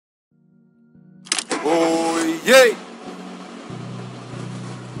Oh yeah.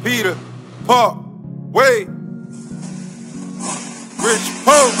 Peter, Parkway, Rich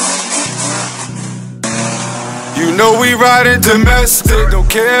Poe. You know we riding domestic. Don't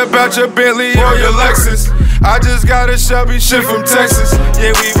care about your Bentley or your Lexus. I just got a Shelby shit from Texas.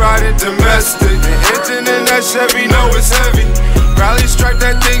 Yeah, we riding domestic. The engine in that Chevy, know it's heavy. Rally strike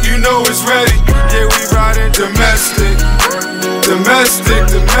that thing, you know it's ready. Yeah, we riding domestic. Domestic,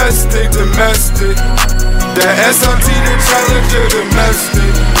 domestic, domestic. That SRT, the Challenger,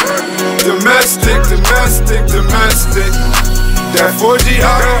 domestic. Domestic, domestic, domestic. That 4G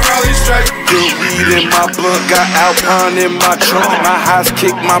auto rally strike. Good weed in my blood, got Alpine in my trunk. My highs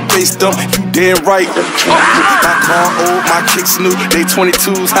kick, my bass dump, you damn right. My car old, my kicks new, they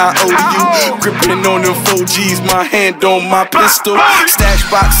 22s, how old are you? Gripping on them 4Gs, my hand on my pistol. Stash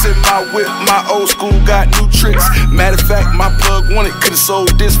box in my whip, my old school got new tricks. Matter of fact, my plug wanted, could've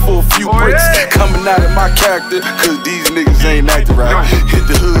sold this for a few bricks. Coming out of my character, cause these niggas ain't acting right. Hit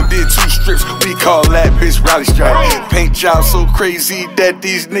the hood, did 2 strips, we call that bitch rally strike. Paint job so crazy that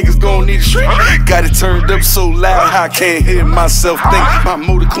these niggas gon' need a street. Got it turned up so loud I can't hear myself think. My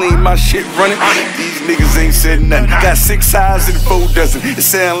motor clean, my shit running. These niggas ain't said nothing. Got 6 highs and 4 dozen. It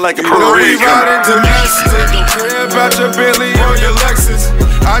sound like a parade. You know we riding domestic. Don't care about your Bentley or your Lexus.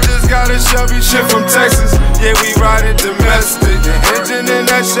 I just got a Shelby shit from Texas. Yeah, we riding domestic. The engine in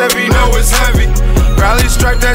that Chevy, know it's heavy. Rally strike that